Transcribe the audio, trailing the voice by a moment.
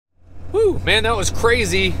Whew, man, that was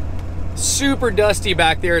crazy. Super dusty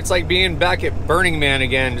back there. It's like being back at Burning Man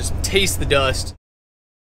again. Just taste the dust.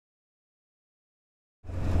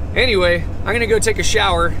 Anyway, I'm gonna go take a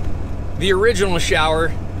shower. The original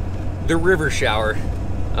shower, the river shower.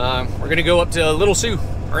 We're gonna go up to Little Sioux.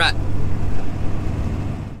 All right.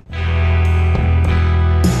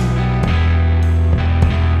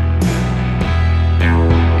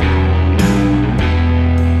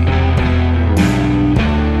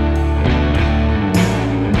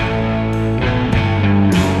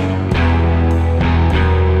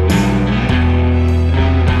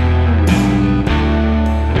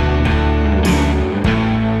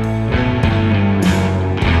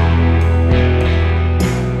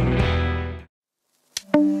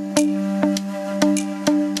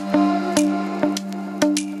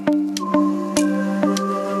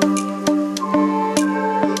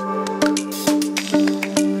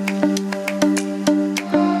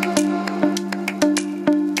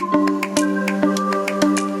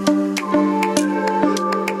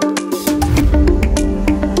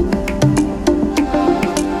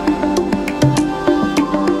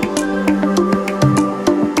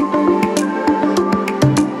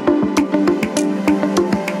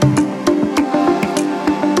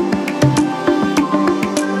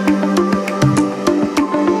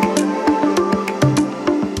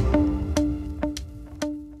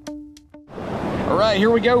 Here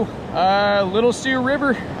we go, Little Sioux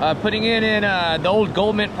River, putting in the old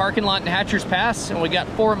Gold Mint parking lot in Hatcher's Pass, and we got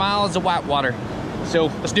 4 miles of whitewater. So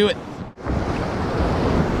let's do it.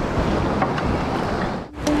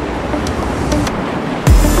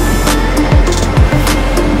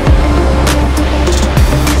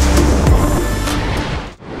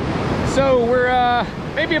 So we're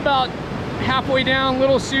maybe about halfway down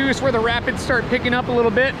Little Sioux. It's where the rapids start picking up a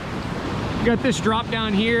little bit. We got this drop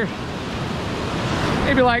down here.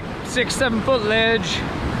 Maybe like 6-7 foot ledge,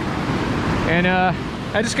 and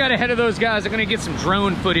I just got ahead of those guys. I'm gonna get some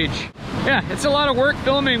drone footage. Yeah, it's a lot of work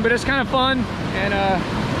filming, but it's kind of fun, and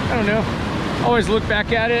I don't know, always look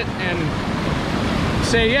back at it and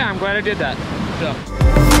say, yeah, I'm glad I did that. So.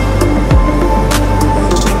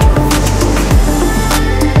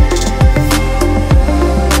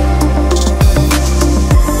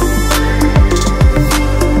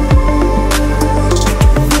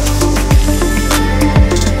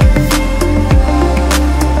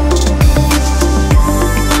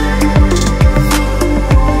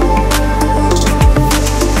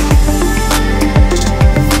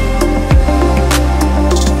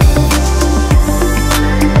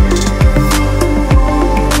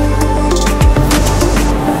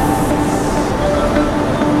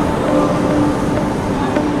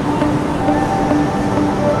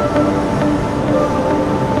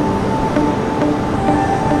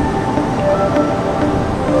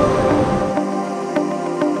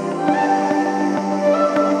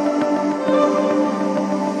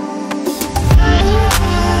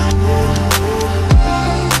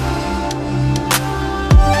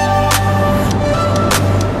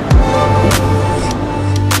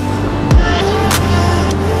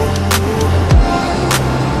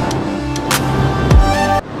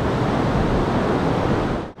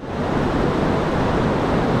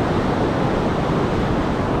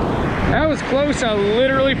 That was close. I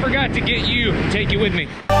literally forgot to get you, take you with me.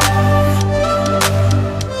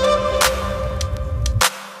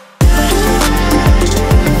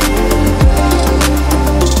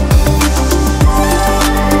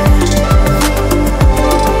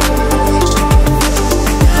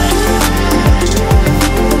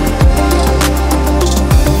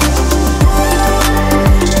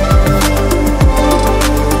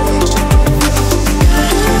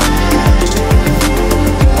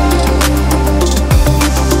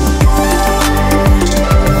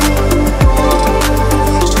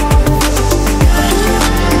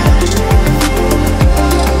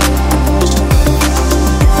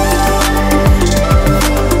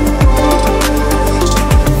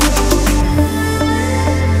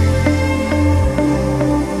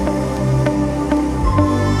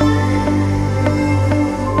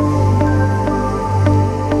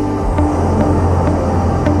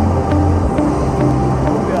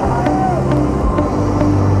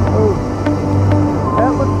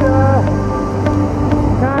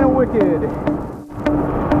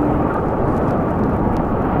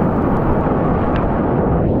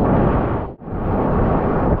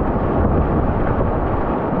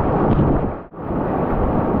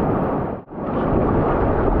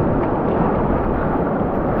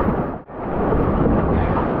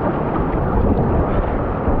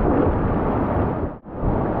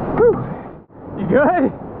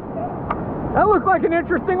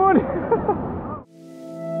 one.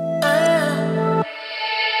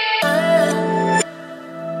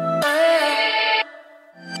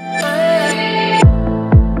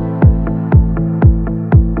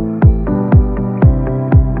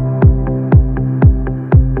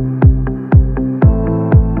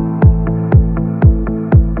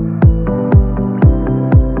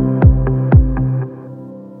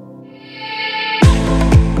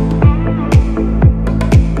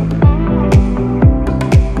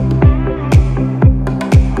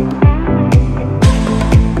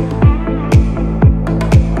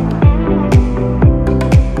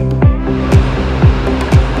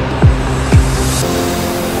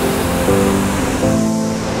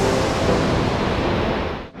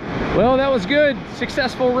 Well, that was good.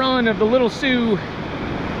 Successful run of the Little Sioux.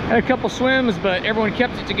 Had a couple swims, but everyone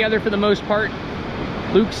kept it together for the most part.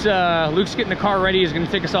 Luke's getting the car ready. He's gonna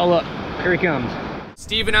take us all up. Here he comes.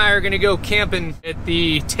 Steve and I are gonna go camping at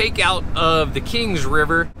the takeout of the Kings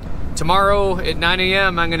River. Tomorrow at 9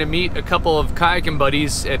 a.m. I'm gonna meet a couple of kayaking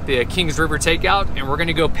buddies at the Kings River takeout, and we're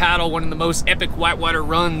gonna go paddle one of the most epic whitewater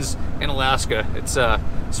runs in Alaska.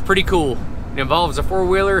 It's pretty cool. It involves a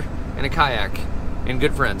four-wheeler and a kayak and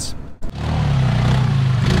good friends.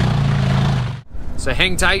 So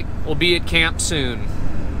hang tight, we'll be at camp soon.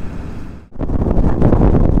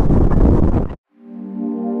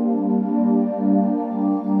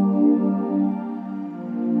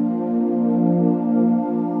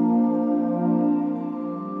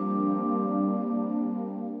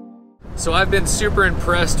 So I've been super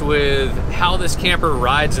impressed with how this camper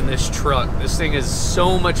rides in this truck. This thing is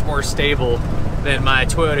so much more stable than my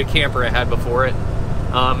Toyota camper I had before it.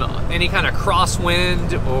 Any kind of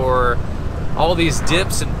crosswind or all these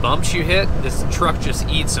dips and bumps you hit, this truck just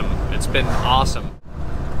eats them. It's been awesome.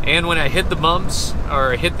 And when I hit the bumps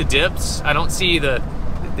or hit the dips, I don't see the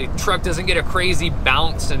truck doesn't get a crazy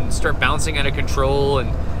bounce and start bouncing out of control, and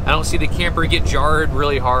I don't see the camper get jarred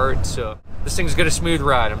really hard. So this thing's got a smooth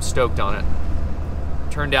ride. I'm stoked on it.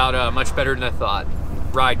 Turned out much better than I thought,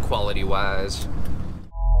 ride quality wise.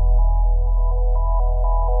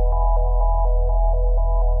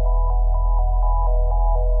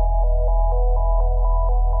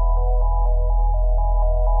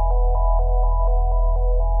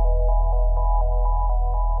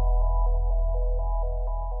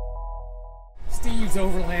 Steve's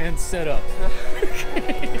Overland setup.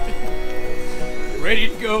 Ready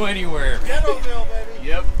to go anywhere. Ghettoville, baby.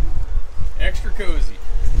 Yep. Extra cozy.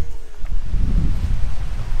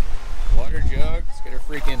 Water jug. It's got a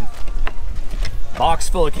freaking box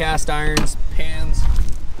full of cast irons, pans.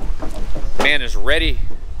 Man is ready.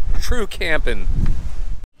 True camping.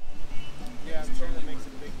 Yeah, I'm sure that makes a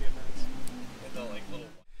big difference.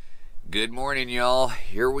 Good morning, y'all.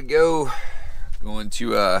 Here we go. Going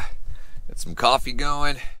to get some coffee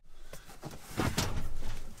going.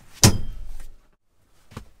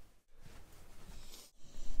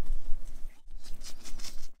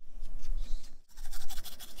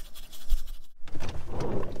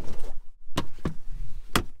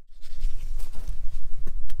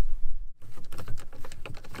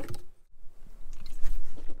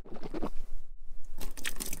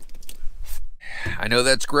 I know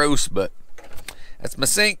that's gross, but that's my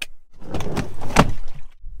sink.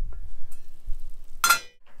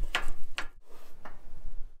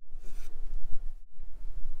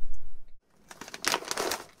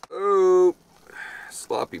 Oh,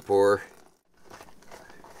 sloppy pour.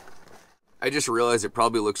 I just realized it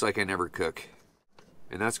probably looks like I never cook.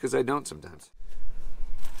 And that's because I don't sometimes.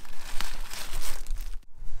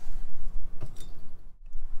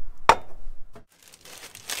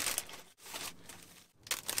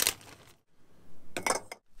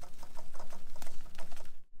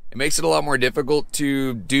 It makes it a lot more difficult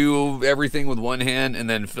to do everything with one hand and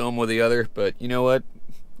then film with the other, but you know what?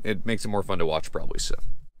 It makes it more fun to watch probably, so.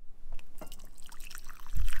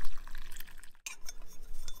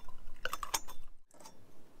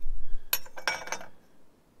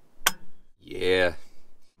 Yeah.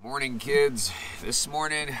 Morning, kids. This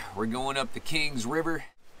morning we're going up the Kings River.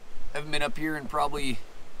 Haven't been up here in probably,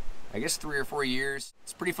 I guess, 3 or 4 years.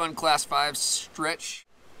 It's a pretty fun Class 5 stretch.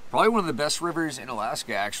 Probably one of the best rivers in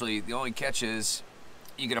Alaska, actually. The only catch is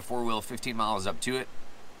you get a 4-wheel 15 miles up to it.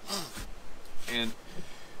 And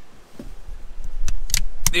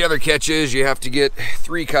the other catch is you have to get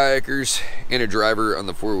 3 kayakers and a driver on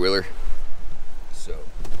the 4-wheeler. So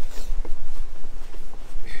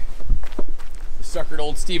The suckered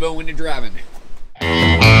old Steve-O into driving.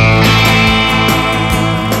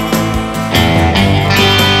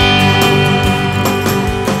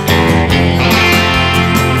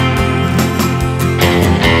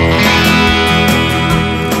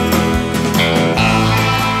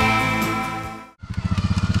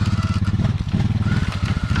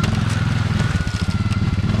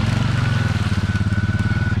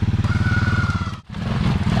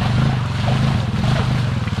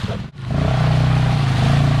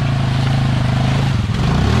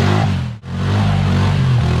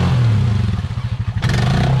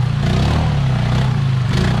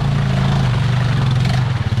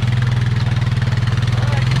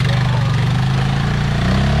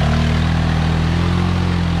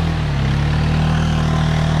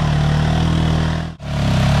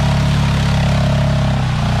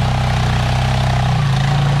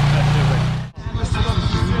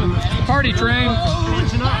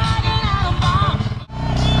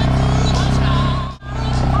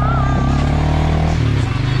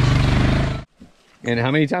 And how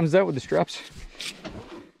many times is that with the straps?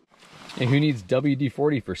 And who needs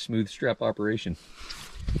WD-40 for smooth strap operation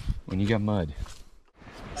when you got mud?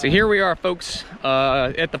 So here we are, folks,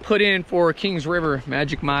 at the put-in for Kings River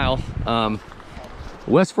Magic Mile.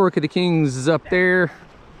 West Fork of the Kings is up there,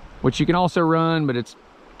 which you can also run, but it's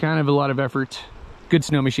kind of a lot of effort. Good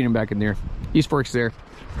snow machining back in there. East Fork's there.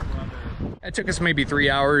 That took us maybe 3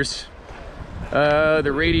 hours.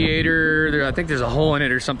 The radiator, I think there's a hole in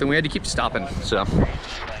it or something. We had to keep stopping, so.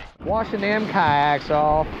 Washing them kayaks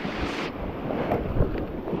off.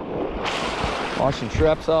 Washing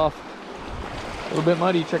straps off. A little bit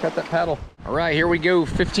muddy, check out that paddle. All right, here we go,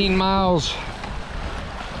 15 miles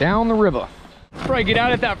down the river. Probably get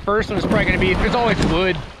out at that first one, it's probably gonna be, there's always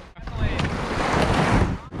wood.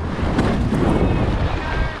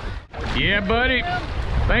 Yeah, buddy.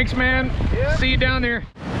 Thanks, man. Yeah. See you down there.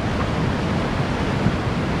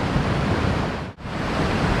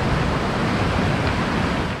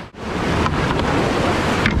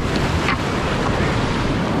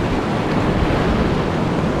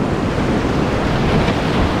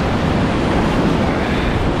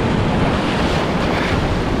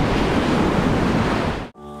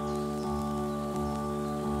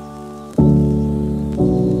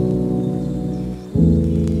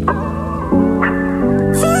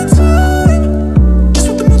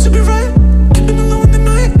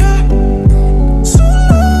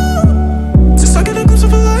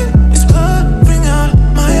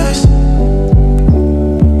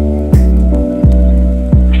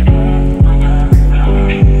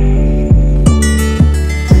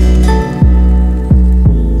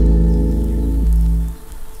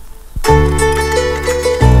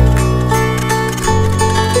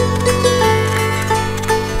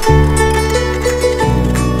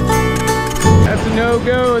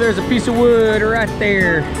 Go, there's a piece of wood right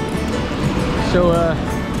there. So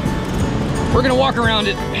we're gonna walk around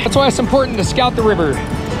it. That's why it's important to scout the river,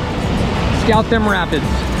 scout them rapids.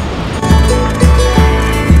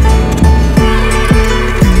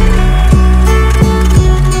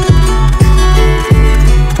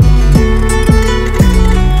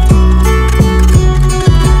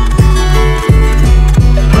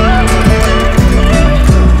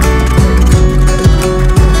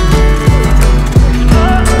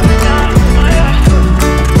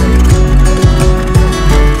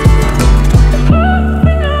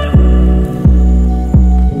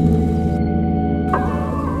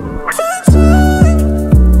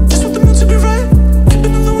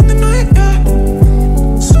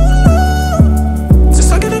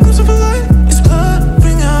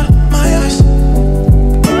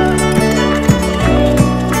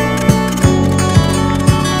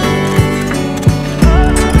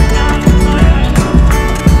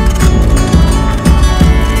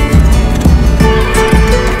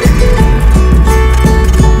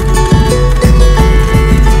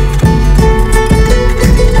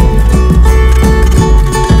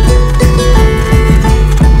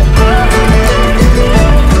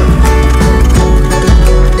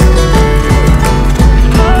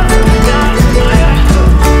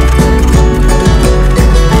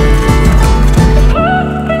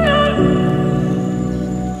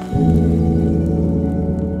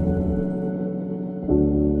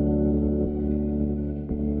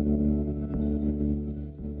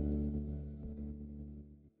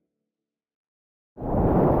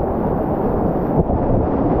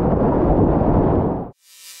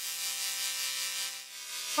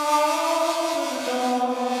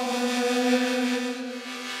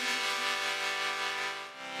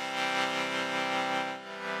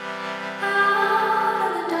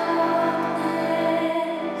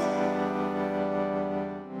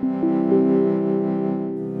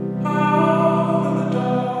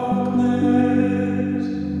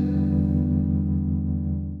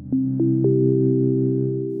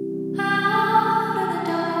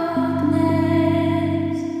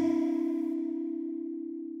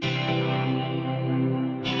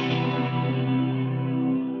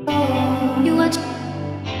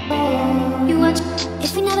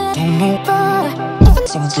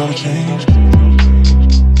 Someone's gotta change.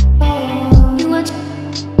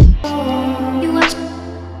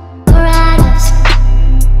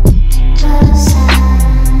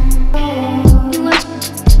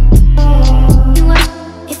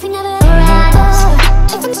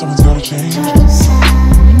 Someone's gotta change.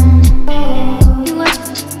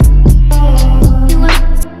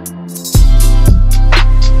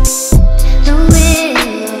 So many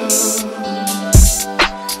years,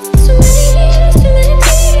 too many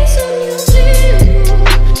days on your dreams.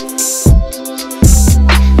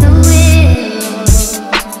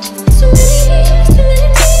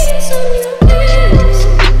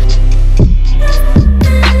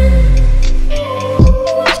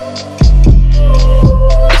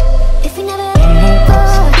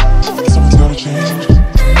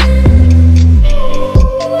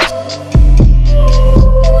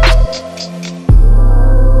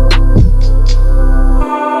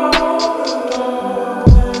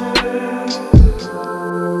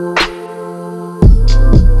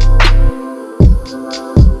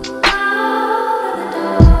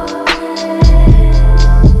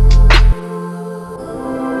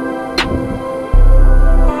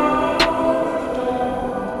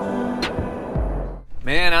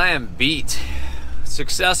 Man, I am beat.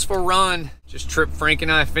 Successful run. Just tripped. Frank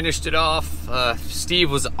and I finished it off. Steve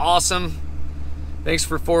was awesome. Thanks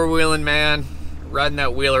for four-wheeling, man. Riding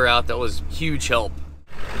that wheeler out, that was huge help.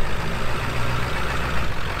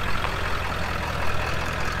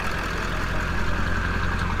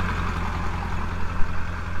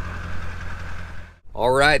 All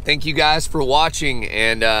right, thank you guys for watching,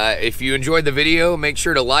 and if you enjoyed the video, make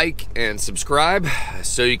sure to like and subscribe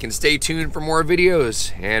so you can stay tuned for more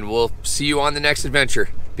videos, and we'll see you on the next adventure.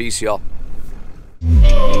 Peace, y'all.